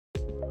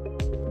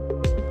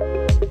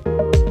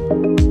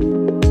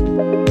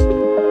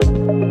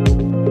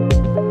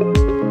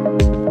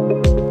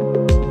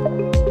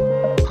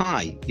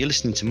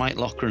listening to Mike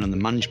Loughran on the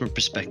Management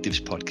Perspectives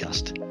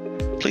podcast.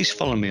 Please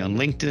follow me on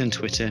LinkedIn and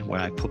Twitter,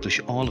 where I publish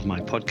all of my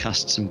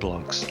podcasts and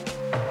blogs.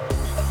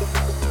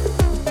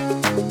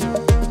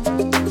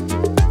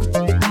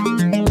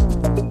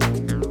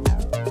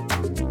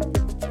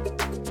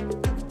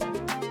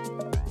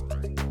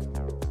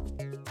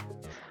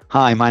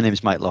 Hi, my name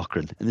is Mike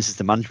Loughran, and this is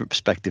the Management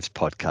Perspectives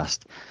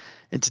podcast.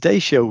 In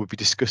today's show, we'll be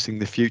discussing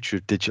the future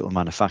of digital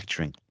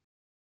manufacturing.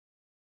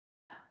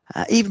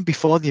 Even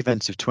before the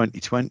events of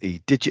 2020,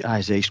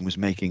 digitization was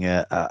making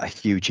a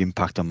huge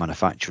impact on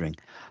manufacturing.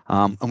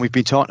 And we've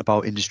been talking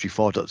about Industry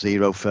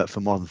 4.0 for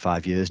more than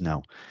 5 years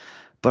now.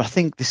 But I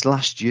think this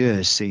last year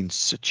has seen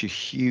such a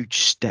huge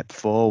step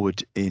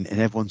forward in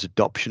everyone's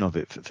adoption of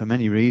it for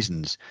many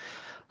reasons.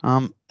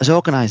 As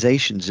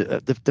organisations,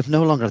 they've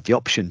no longer had the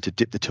option to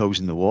dip the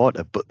toes in the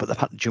water, but they've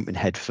had to jump in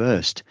head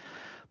first.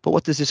 But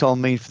what does this all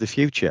mean for the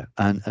future?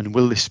 And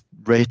will this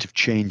rate of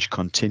change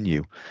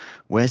continue?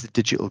 Where's the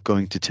digital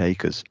going to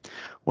take us?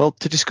 Well,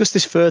 to discuss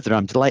this further,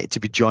 I'm delighted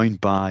to be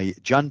joined by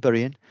Jan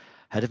Burian,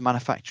 Head of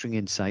Manufacturing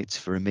Insights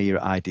for EMEA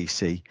at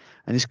IDC,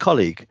 and his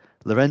colleague,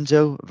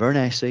 Lorenzo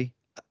Veronesi,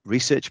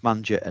 Research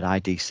Manager at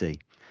IDC.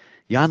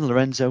 Jan,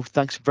 Lorenzo,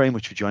 thanks very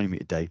much for joining me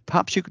today.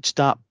 Perhaps you could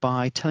start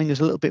by telling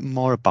us a little bit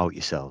more about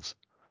yourselves.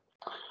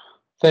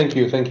 Thank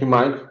you,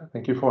 Mike.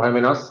 Thank you for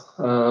having us.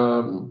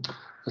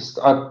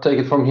 I'll take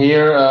it from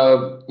here.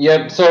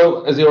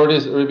 So as you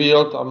already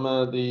revealed,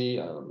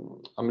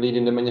 I'm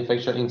leading the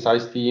Manufacturing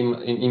Insights team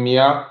in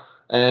EMEA,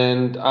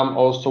 and I'm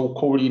also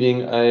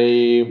co-leading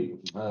a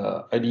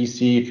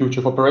IDC Future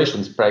of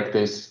Operations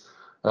practice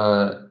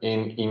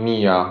in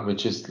EMEA,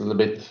 which is a little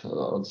bit,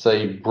 let's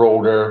say,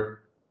 broader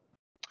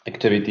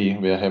activity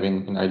we are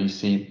having in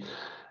IDC.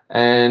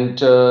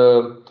 And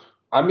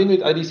I've been with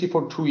IDC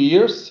for 2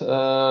 years,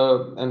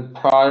 and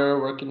prior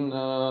working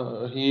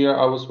here,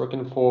 I was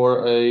working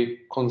for a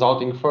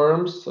consulting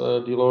firms,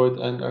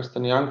 Deloitte and Ernst &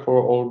 Young,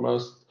 for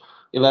almost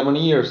 11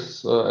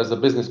 years as a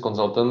business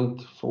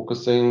consultant,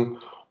 focusing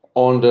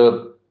on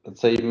the, let's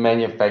say,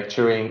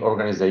 manufacturing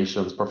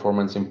organizations,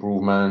 performance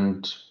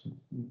improvement,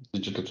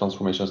 digital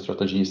transformation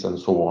strategies, and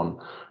so on.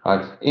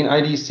 In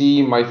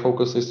IDC, my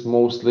focus is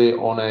mostly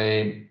on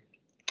a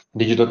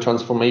digital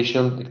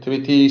transformation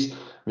activities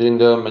within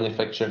the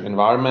manufacturing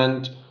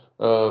environment.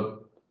 I'm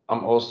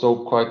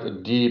also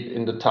quite deep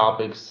in the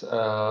topics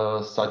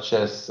such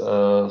as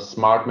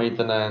smart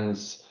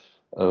maintenance,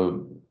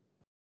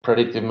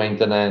 predictive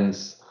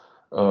maintenance,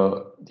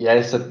 the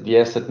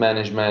asset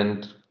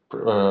management,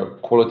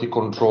 quality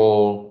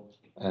control,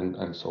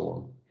 and so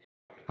on.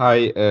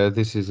 Hi,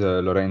 this is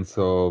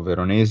Lorenzo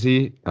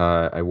Veronesi.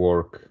 I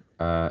work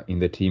in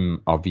the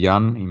team of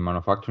Jan in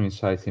Manufacturing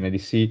Insights in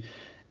IDC,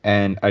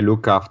 and I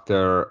look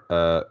after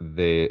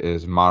the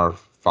smart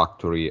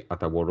factory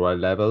at a worldwide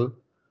level.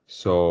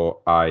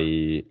 So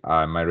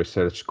my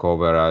research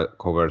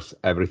covers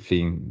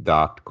everything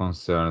that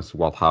concerns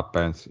what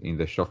happens in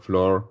the shop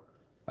floor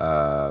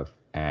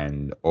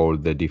and all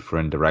the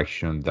different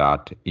directions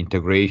that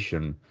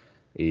integration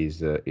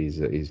is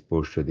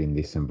pushed in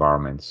this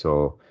environment.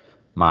 So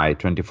my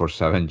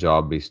 24/7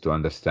 job is to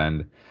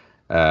understand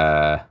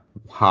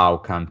how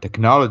can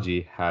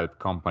technology help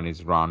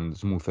companies run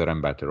smoother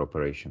and better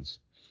operations.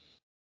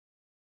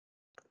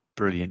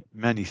 Brilliant.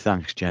 Many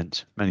thanks,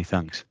 gents. Many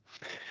thanks.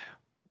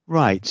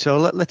 Right, so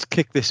let's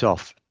kick this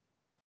off.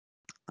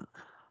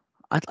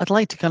 I'd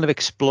like to kind of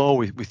explore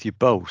with you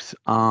both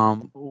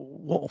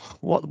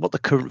what the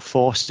current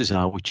forces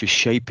are which are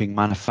shaping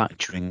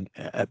manufacturing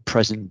at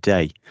present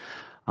day.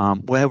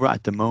 Where we're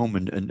at the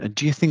moment, and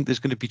do you think there's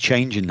going to be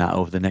change in that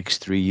over the next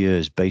 3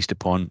 years based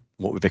upon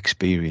what we've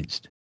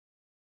experienced?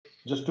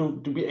 Just to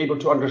be able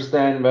to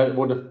understand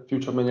what the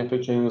future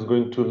manufacturing is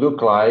going to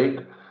look like,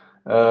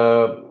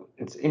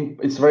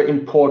 it's very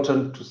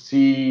important to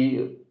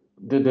see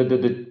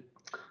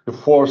the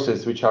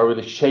forces which are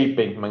really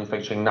shaping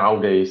manufacturing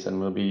nowadays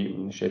and will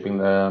be shaping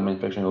the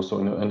manufacturing also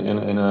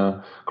in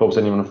a close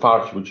and even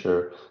far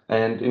future.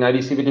 And in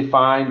IDC, we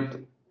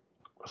defined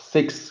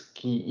 6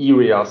 key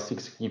areas,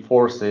 6 key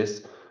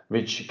forces,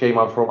 which came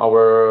out from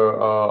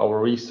our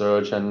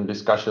research and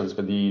discussions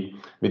with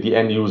the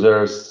end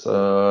users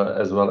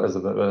as well as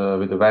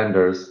with the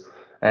vendors.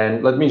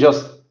 And let me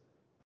just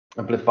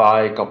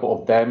amplify a couple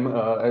of them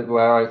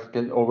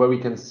where we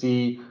can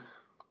see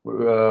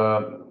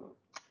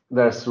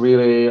there's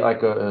really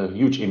like a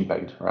huge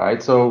impact,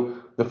 right? So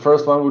the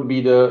first one would be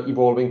the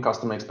evolving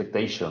customer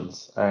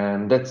expectations,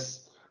 and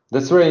that's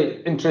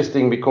very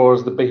interesting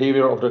because the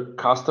behavior of the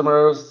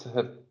customers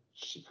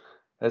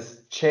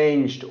has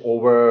changed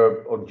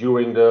over or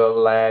during the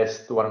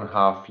last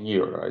 1.5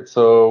 years, right?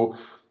 So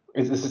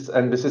this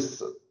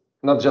is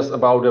not just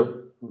about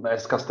the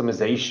mass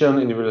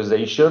customization,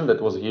 individualization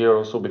that was here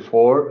also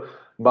before,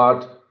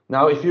 but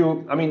now it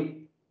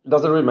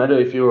doesn't really matter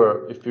if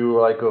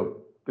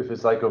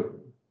it's like a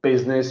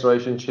business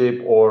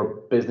relationship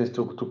or business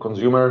to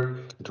consumer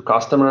to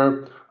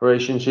customer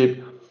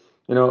relationship,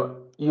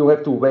 you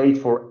have to wait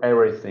for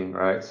everything,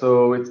 right?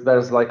 So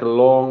there's like a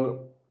long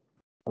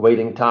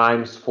waiting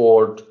times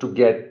to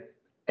get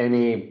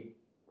any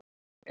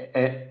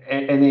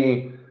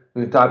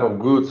type of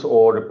goods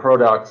or the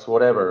products,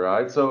 whatever,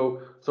 right? So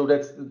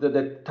that's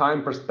the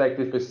time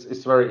perspective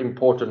is very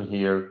important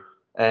here,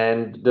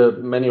 and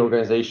many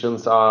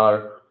organizations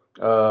are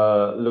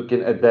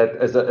looking at that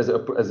as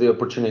the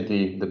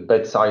opportunity, the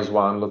batch size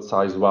one, lot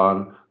size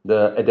one,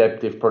 the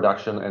adaptive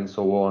production, and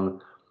so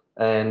on.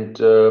 And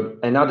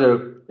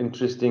another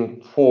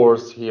interesting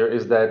force here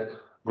is that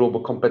global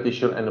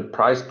competition and the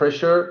price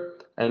pressure.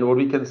 And what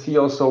we can see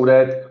also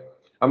that,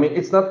 I mean,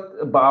 it's not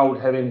about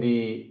having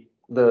the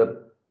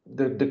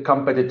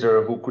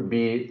competitor who could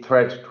be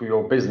threat to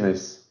your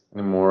business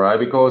anymore, right?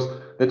 Because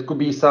that could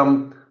be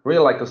some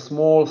really like a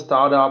small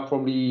startup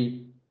from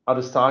the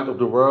other side of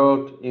the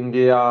world,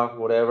 India,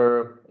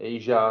 whatever,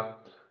 Asia,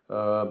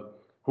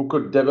 who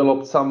could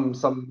develop some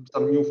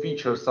new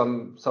features,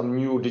 some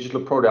new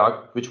digital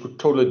product which could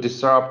totally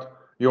disrupt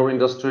your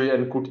industry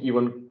and could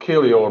even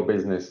kill your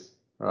business,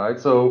 right?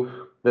 So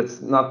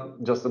that's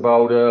not just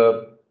about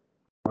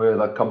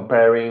like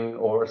comparing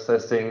or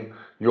assessing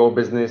your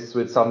business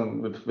with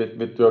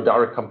your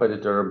direct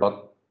competitor,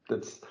 but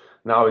it's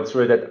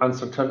really that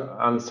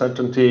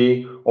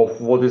uncertainty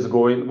of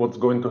what's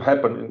going to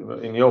happen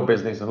in your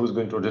business and who's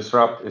going to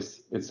disrupt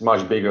it's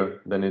much bigger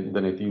than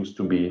it used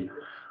to be.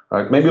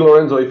 Right? Maybe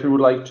Lorenzo, if you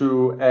would like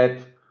to add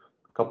a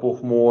couple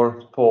of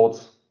more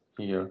thoughts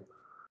here.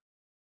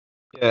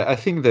 Yeah, I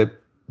think that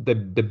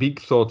the big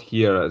thought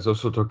here is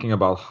also talking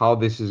about how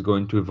this is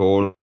going to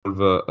evolve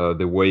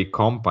the way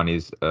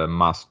companies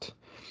must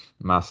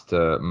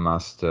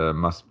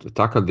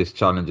tackle these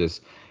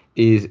challenges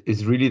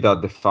is really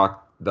that the fact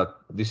that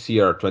this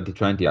year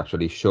 2020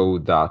 actually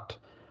showed that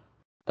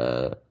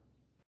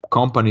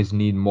companies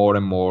need more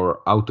and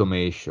more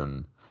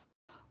automation.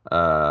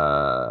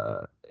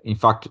 In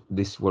fact,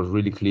 this was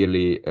really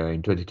clearly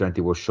in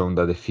 2020 was shown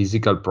that the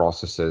physical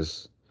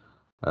processes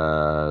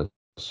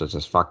such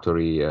as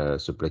factory,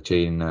 supply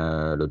chain,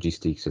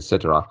 logistics,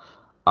 etc.,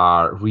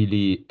 are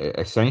really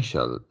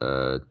essential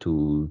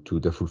to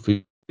the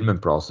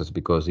fulfillment process,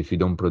 because if you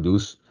don't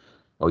produce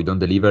or you don't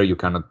deliver, you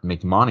cannot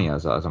make money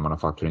as a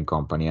manufacturing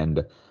company.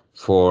 And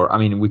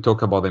we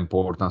talk about the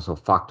importance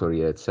of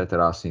factory,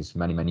 etc., since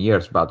many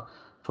years, but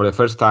for the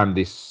first time,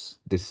 this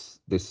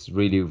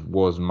really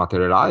was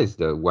materialized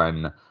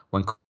when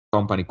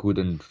company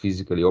couldn't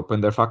physically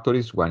open their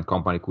factories, when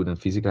company couldn't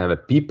physically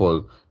have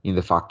people in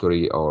the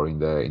factory or in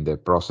the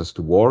process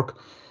to work.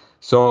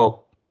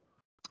 So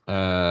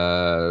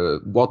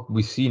what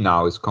we see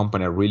now is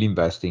company are really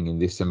investing in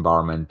this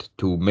environment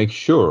to make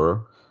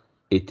sure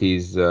it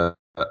is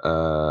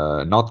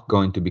not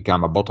going to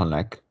become a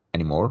bottleneck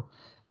anymore,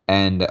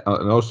 and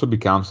also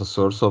becomes a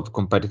source of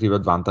competitive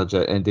advantage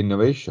and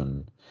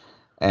innovation.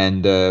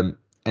 And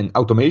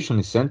automation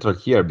is central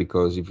here,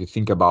 because if you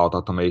think about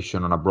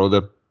automation on a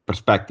broader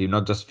perspective,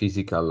 not just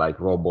physical like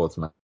robots,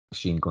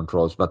 machine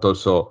controls, but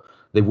also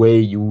the way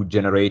you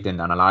generate and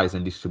analyze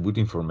and distribute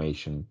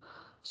information.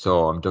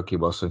 So I'm talking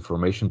about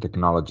information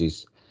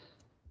technologies.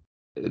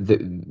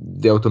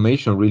 The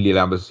automation really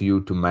allows you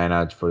to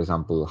manage, for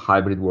example,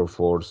 hybrid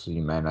workforce.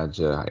 You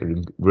manage,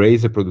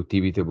 raise the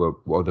productivity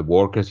of the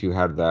workers you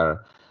have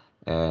there,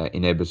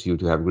 enables you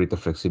to have greater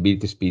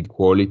flexibility, speed,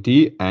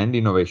 quality, and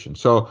innovation.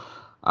 So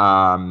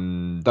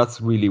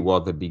that's really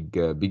what the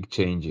big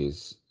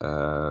changes.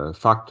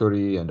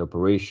 Factory and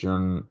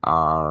operation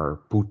are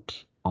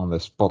put on the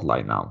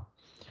spotlight now.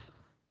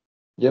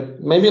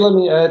 Yep. Maybe let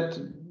me add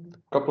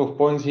a couple of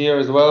points here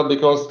as well,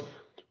 because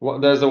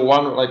there's a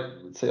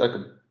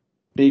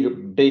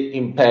big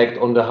impact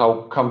on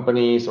how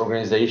companies,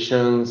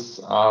 organizations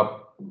are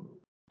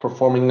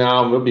performing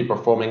now and will be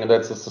performing, and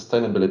that's the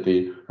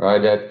sustainability,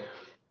 right? That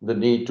the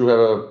need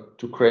to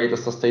create a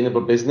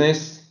sustainable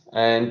business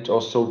and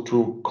also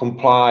to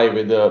comply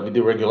with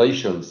the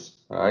regulations,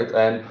 right?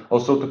 And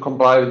also to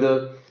comply with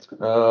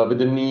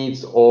the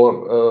needs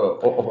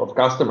of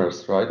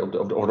customers, right?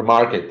 Of the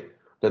market.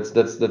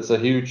 That's a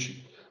huge.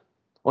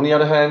 On the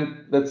other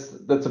hand,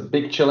 that's a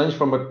big challenge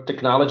from a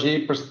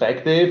technology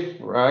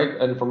perspective, right?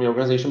 And from the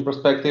organization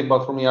perspective,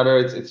 but from the other,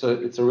 it's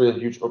a really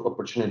huge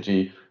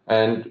opportunity.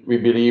 And we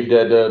believe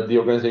that the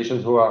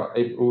organizations who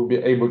will be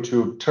able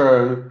to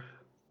turn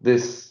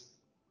this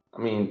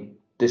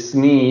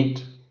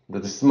need,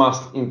 this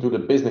must, into the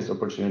business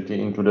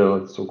opportunity, into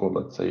the so-called,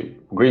 let's say,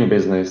 green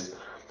business.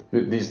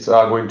 These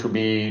are going to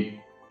be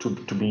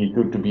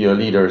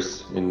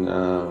leaders in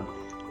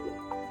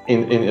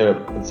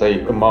let's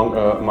say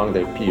among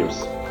their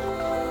peers.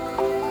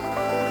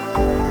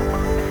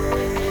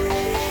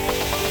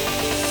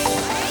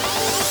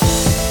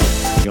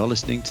 You're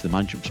listening to the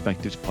Management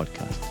Perspectives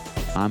podcast.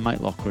 I'm Mike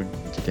Loughran,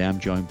 and today I'm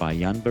joined by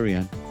Jan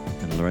Burian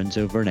and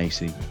Lorenzo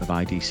Veronesi of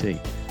IDC.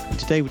 And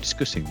today we're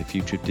discussing the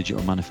future of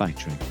digital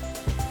manufacturing.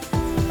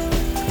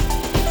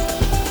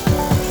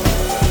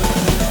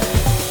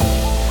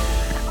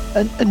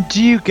 And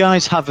do you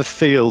guys have a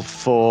feel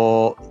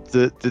for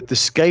the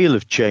scale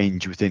of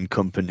change within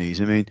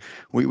companies? I mean,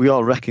 we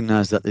all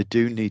recognise that they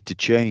do need to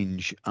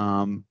change,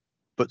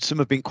 but some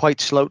have been quite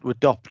slow to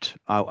adopt,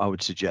 I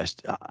would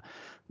suggest.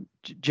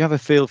 Do you have a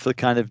feel for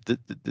kind of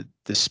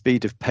the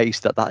speed of pace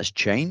that has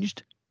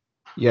changed?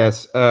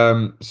 Yes.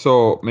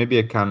 So maybe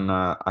I can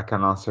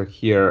answer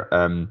here.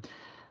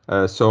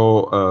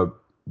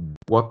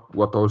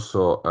 What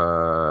also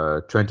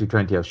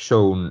 2020 has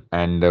shown,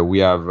 and we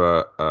have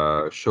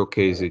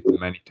showcased it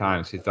many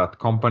times, is that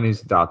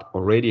companies that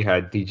already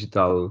had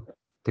digital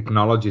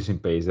technologies in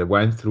place, that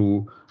went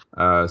through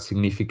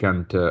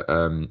significant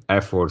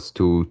efforts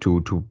to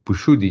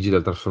pursue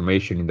digital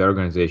transformation in their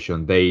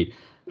organization, they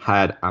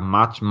had a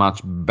much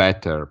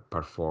better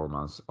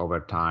performance over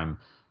time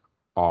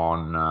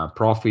on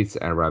profits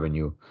and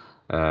revenue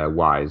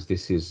wise.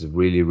 This is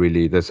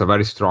really, there's a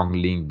very strong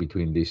link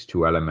between these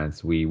two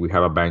elements. We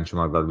have a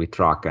benchmark that we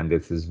track, and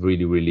this is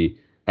really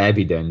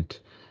evident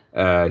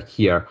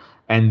here.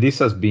 And this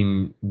has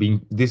been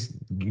this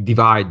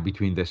divide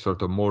between the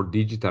sort of more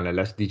digital and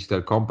less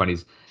digital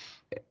companies.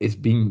 It's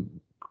been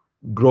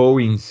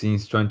growing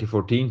since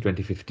 2014,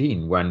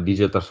 2015, when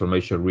digital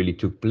transformation really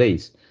took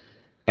place.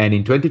 And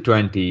in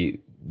 2020,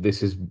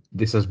 this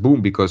has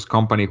boomed because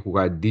companies who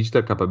had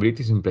digital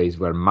capabilities in place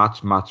were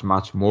much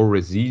more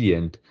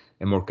resilient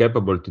and more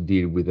capable to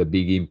deal with the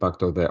big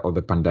impact of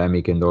the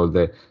pandemic and all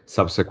the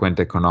subsequent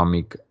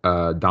economic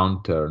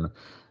downturn.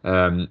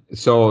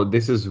 So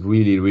this has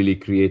really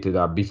created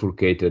a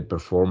bifurcated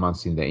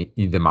performance in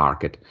the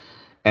market.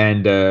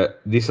 And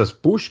this has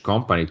pushed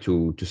companies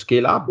to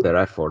scale up their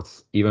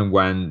efforts, even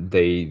when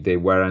they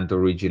weren't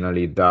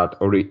originally that,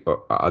 or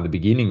at the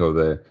beginning of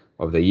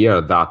the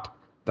year, that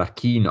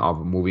keen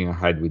of moving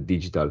ahead with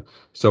digital.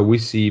 So we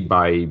see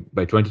by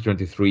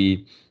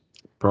 2023,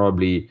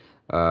 probably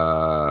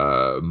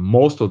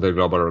most of the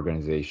global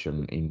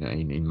organization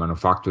in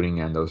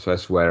manufacturing and also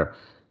elsewhere,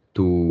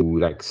 to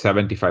like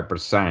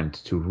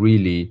 75% to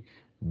really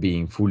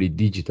being fully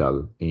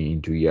digital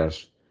in 2.5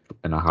 years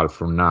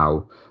from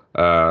now,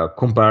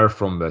 compare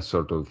from the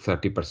sort of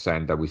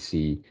 30% that we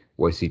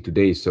see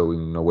today. So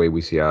in a way,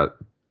 we see a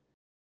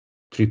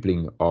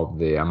tripling of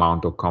the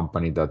amount of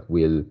company that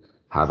will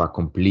have a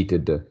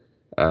completed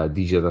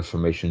digital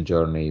transformation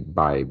journey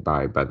by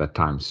that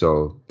time.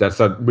 So that's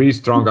a really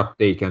strong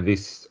uptake, and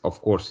this, of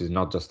course, is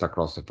not just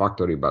across the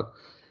factory, but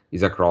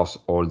is across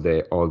all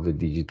the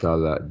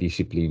digital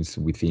disciplines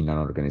within an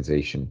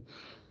organization.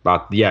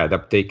 But yeah, the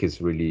uptake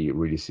is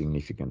really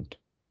significant.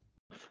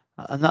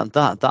 And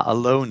that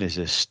alone is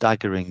a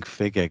staggering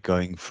figure,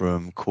 going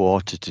from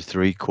quarter to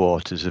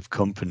 3/4 of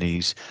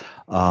companies,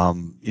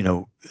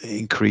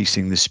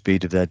 increasing the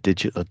speed of their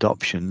digital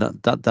adoption.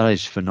 That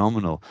is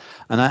phenomenal.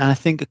 And I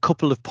think a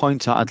couple of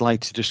points I'd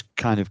like to just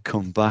kind of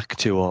come back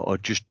to, or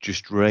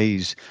just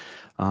raise,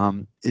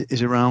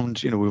 is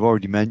around, we've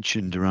already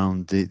mentioned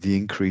around the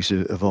increase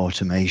of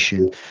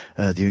automation,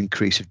 the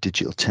increase of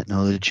digital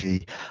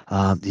technology,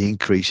 the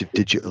increase of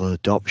digital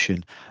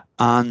adoption.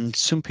 And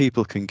some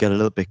people can get a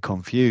little bit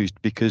confused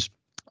because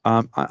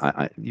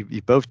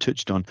you both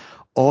touched on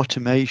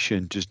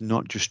automation does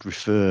not just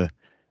refer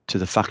to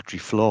the factory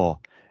floor.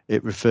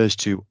 It refers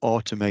to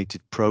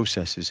automated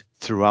processes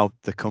throughout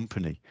the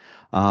company,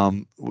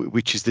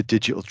 which is the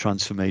digital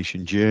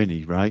transformation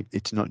journey, right?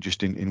 It's not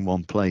just in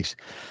one place.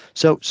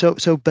 So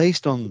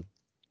based on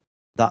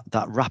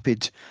that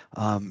rapid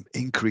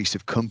increase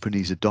of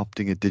companies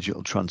adopting a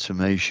digital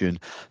transformation,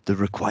 the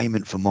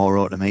requirement for more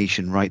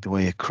automation right the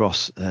way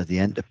across the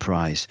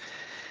enterprise,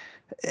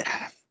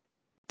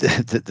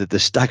 the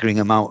staggering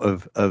amount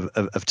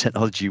of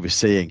technology we're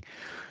seeing.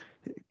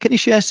 Can you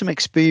share some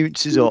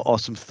experiences or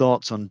some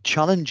thoughts on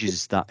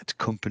challenges that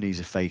companies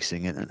are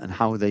facing and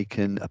how they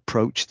can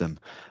approach them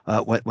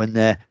when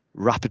they're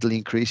rapidly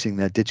increasing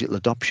their digital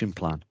adoption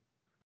plan?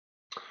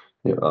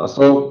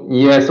 So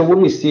what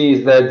we see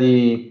is that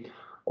the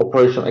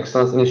operational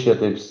excellence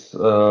initiatives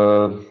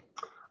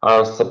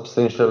are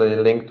substantially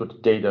linked to the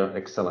data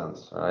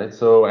excellence, right?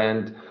 So,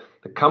 and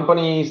the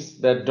companies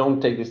that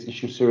don't take this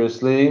issue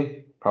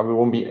seriously probably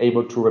won't be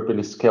able to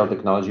rapidly scale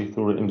technology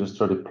through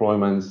industrial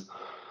deployments,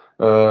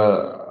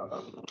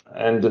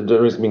 and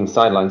the risk being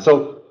sidelined.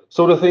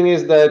 So the thing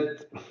is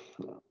that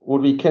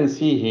what we can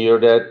see here,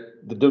 that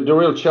the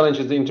real challenge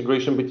is the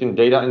integration between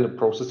data and the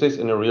processes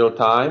in a real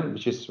time,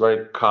 which is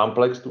very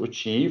complex to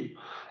achieve.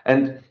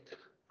 And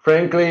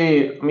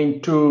frankly, I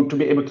mean, to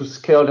be able to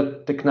scale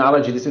the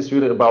technology, this is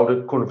really about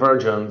the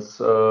convergence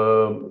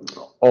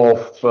of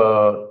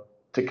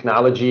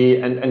technology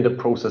and the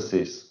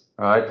processes,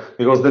 right?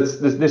 Because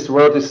this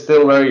world is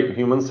still very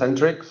human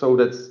centric. So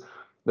that's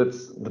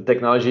the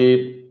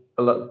technology.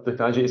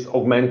 Technology is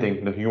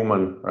augmenting the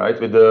human, right,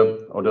 with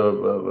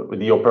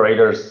the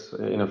operators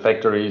in the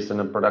factories and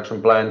the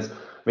production plants,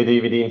 with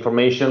the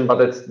information. But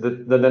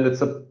then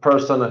it's a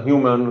person, a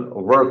human, a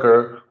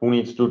worker who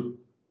needs to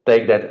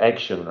take that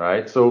action,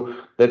 right? So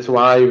that's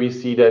why we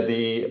see that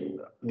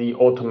the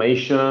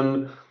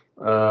automation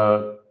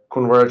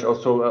converge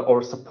also,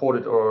 or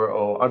supported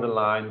or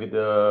underlined with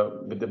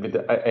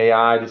the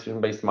AI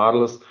decision-based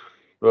models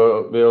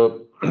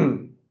will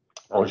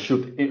or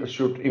should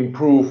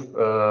improve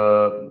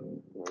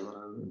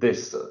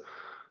this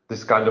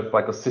kind of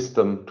like a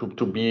system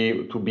to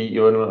be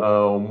even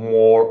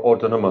more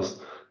autonomous.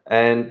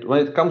 And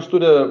when it comes to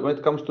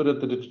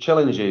the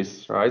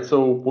challenges, right?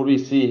 So what we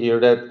see here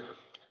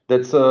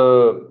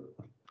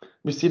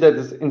we see that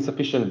there's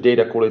insufficient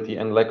data quality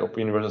and lack of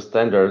universal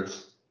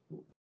standards,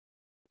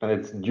 and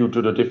it's due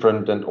to the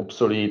different and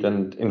obsolete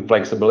and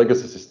inflexible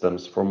legacy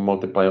systems from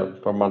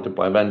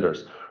multiple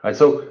vendors, right?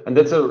 So, and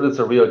that's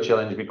a real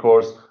challenge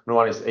because no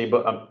one is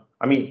able.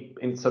 I mean,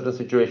 in certain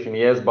situation,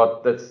 yes,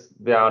 but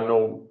there are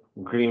no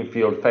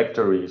greenfield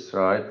factories,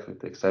 right? With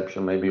the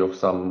exception maybe of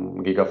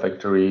some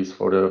gigafactories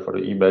for the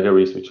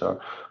e-batteries, which are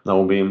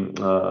now being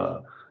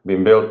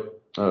built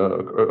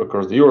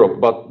across Europe.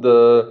 But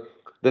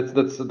that's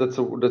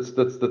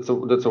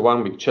a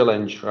one big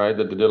challenge, right?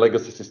 The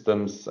legacy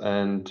systems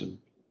and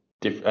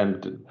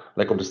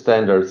lack of the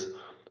standards.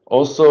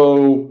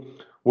 Also,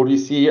 what we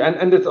see,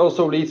 and it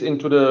also leads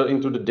into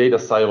the data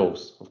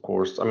silos, of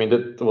course. I mean,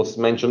 that was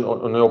mentioned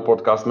on your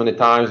podcast many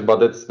times, but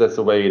that's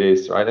the way it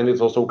is, right? And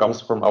it also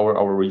comes from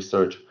our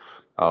research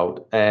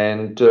out.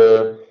 And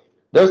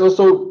there's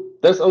also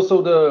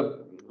the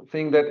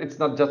thing that it's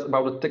not just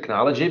about the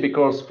technology,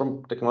 because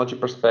from technology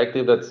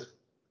perspective,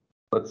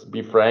 let's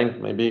be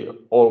frank, maybe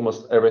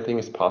almost everything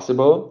is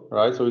possible,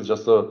 right? So it's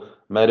just a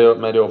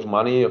matter of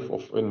money,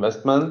 of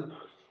investment.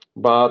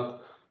 But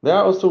there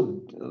are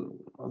also,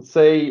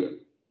 say,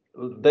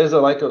 there's a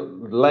lack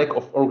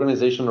of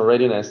organizational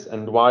readiness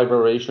and wide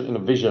variation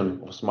in vision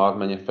of smart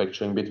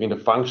manufacturing between the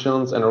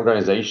functions and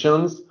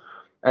organizations,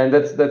 and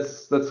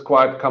that's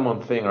quite a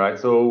common thing, right?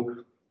 So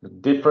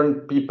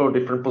different people,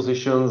 different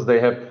positions, they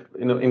have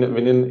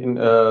within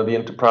the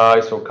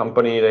enterprise or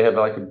company, they have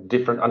like a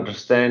different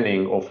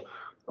understanding of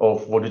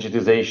what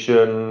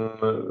digitization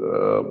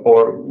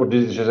or what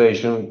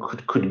digitization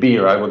could be,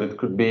 right? What it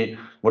could be,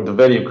 what the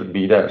value could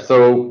be there.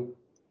 So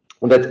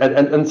that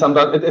and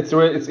sometimes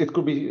it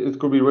could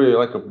be really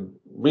like a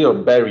real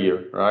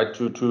barrier, right?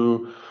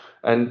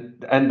 And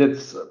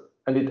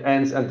it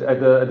ends at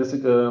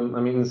the I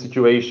mean, in the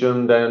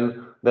situation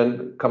then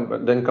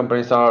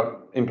companies are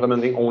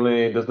implementing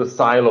only the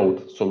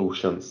siloed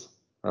solutions,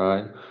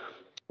 right?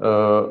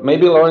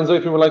 Maybe Lorenzo,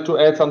 if you would like to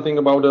add something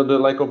about the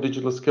lack of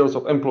digital skills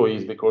of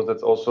employees, because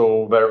that's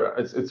also very,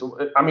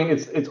 I mean,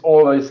 it's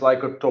always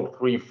like a top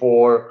three,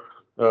 four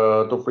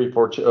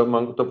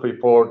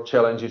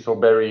challenges or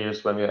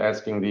barriers when we're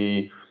asking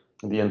the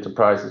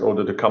enterprises or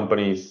the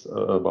companies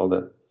about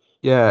that.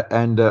 Yeah,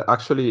 and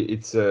actually,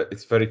 it's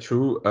very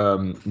true.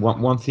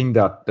 One thing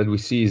that we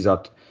see is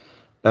that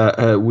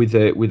with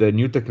a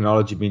new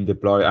technology being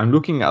deployed, I'm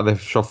looking at the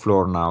shop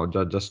floor now,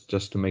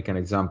 just to make an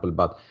example.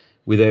 But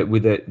with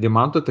the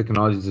amount of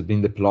technology that's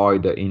been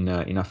deployed in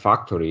a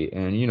factory,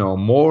 and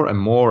more and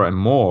more and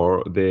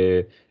more,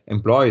 the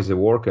employees, the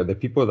worker, the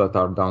people that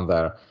are down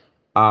there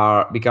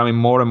are becoming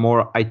more and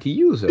more IT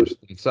users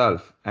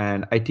themselves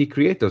and IT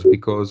creators,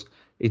 because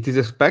it is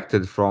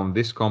expected from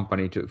this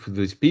company for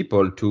these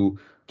people to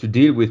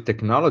deal with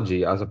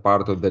technology as a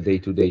part of the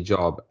day-to-day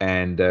job.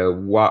 And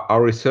what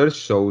our research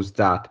shows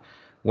that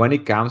when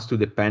it comes to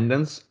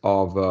dependence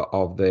of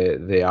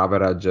the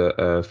average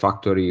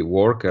factory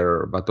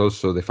worker, but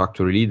also the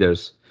factory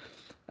leaders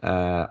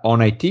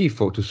on IT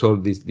to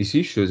solve these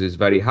issues is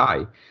very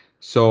high.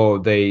 So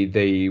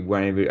they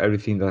when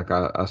everything that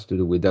has to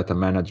do with data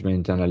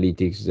management,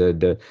 analytics,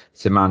 the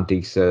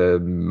semantics,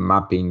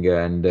 mapping,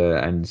 and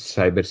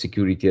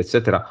cybersecurity,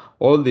 etc.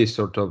 All these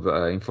sort of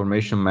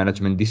information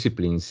management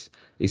disciplines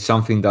is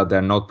something that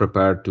they're not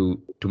prepared to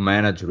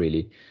manage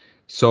really.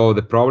 So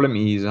the problem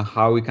is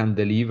how we can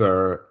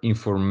deliver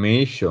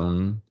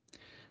information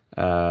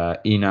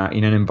in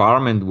an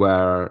environment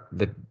where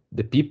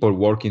the people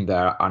working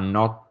there are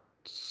not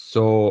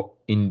so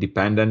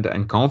independent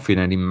and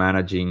confident in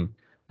managing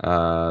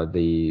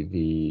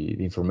the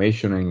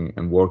information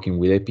and working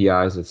with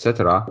APIs,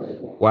 etc.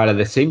 While at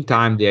the same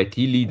time, the IT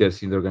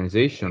leaders in the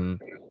organization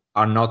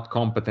are not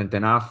competent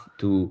enough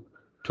to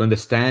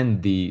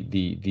understand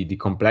the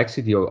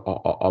complexity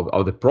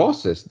of the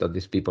process that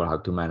these people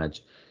have to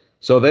manage.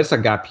 So there's a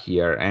gap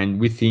here, and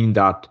we think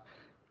that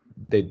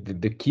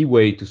the key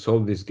way to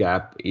solve this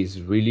gap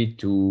is really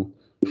to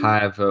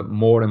have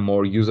more and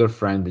more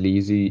user-friendly,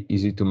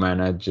 easy to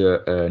manage,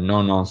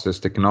 no-nonsense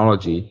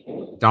technology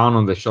down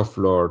on the shop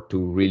floor to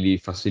really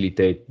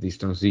facilitate this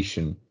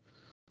transition.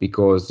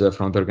 Because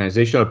from the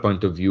organizational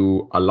point of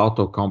view, a lot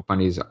of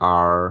companies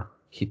are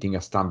hitting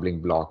a stumbling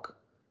block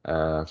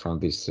from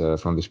this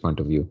point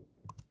of view.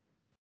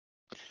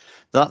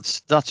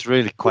 That's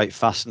really quite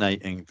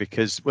fascinating,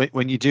 because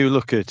when you do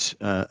look at,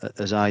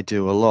 as I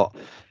do a lot,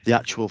 the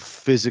actual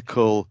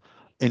physical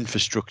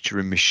infrastructure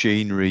and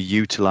machinery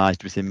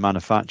utilized within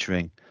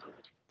manufacturing,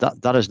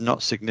 that has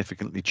not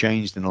significantly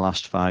changed in the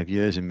last 5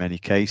 years in many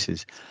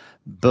cases.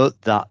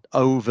 But that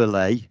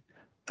overlay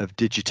of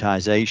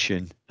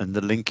digitization and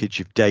the linkage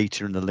of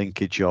data and the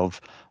linkage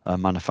of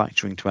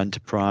manufacturing to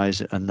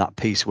enterprise, and that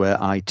piece where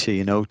IT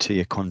and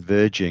OT are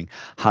converging,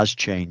 has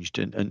changed.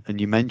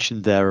 And you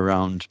mentioned there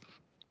around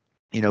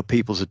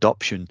people's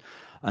adoption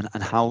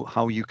and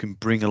how you can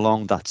bring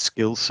along that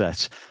skill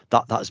set,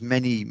 that's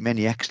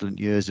many excellent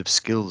years of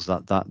skills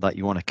that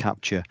you want to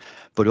capture,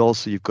 but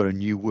also you've got a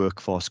new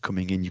workforce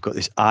coming in. You've got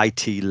this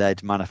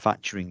IT-led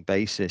manufacturing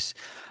basis.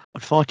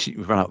 Unfortunately,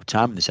 we've run out of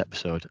time in this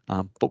episode,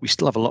 but we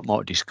still have a lot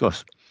more to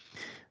discuss.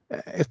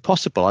 If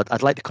possible,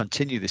 I'd like to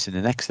continue this in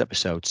the next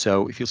episode.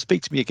 So if you'll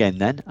speak to me again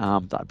then,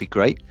 that'd be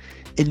great.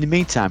 In the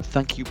meantime,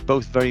 thank you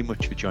both very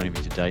much for joining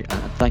me today,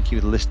 and thank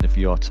you, the listener, for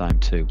your time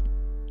too.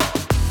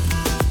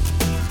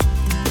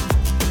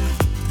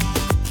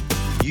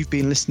 You've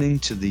been listening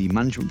to the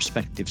Management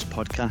Perspectives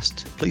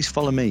podcast. Please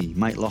follow me,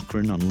 Mike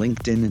Loughran, on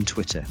LinkedIn and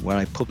Twitter, where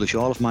I publish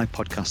all of my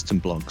podcasts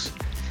and blogs.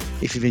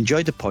 If you've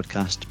enjoyed the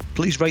podcast,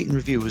 please rate and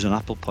review us on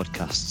Apple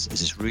Podcasts,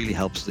 as this really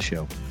helps the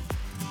show.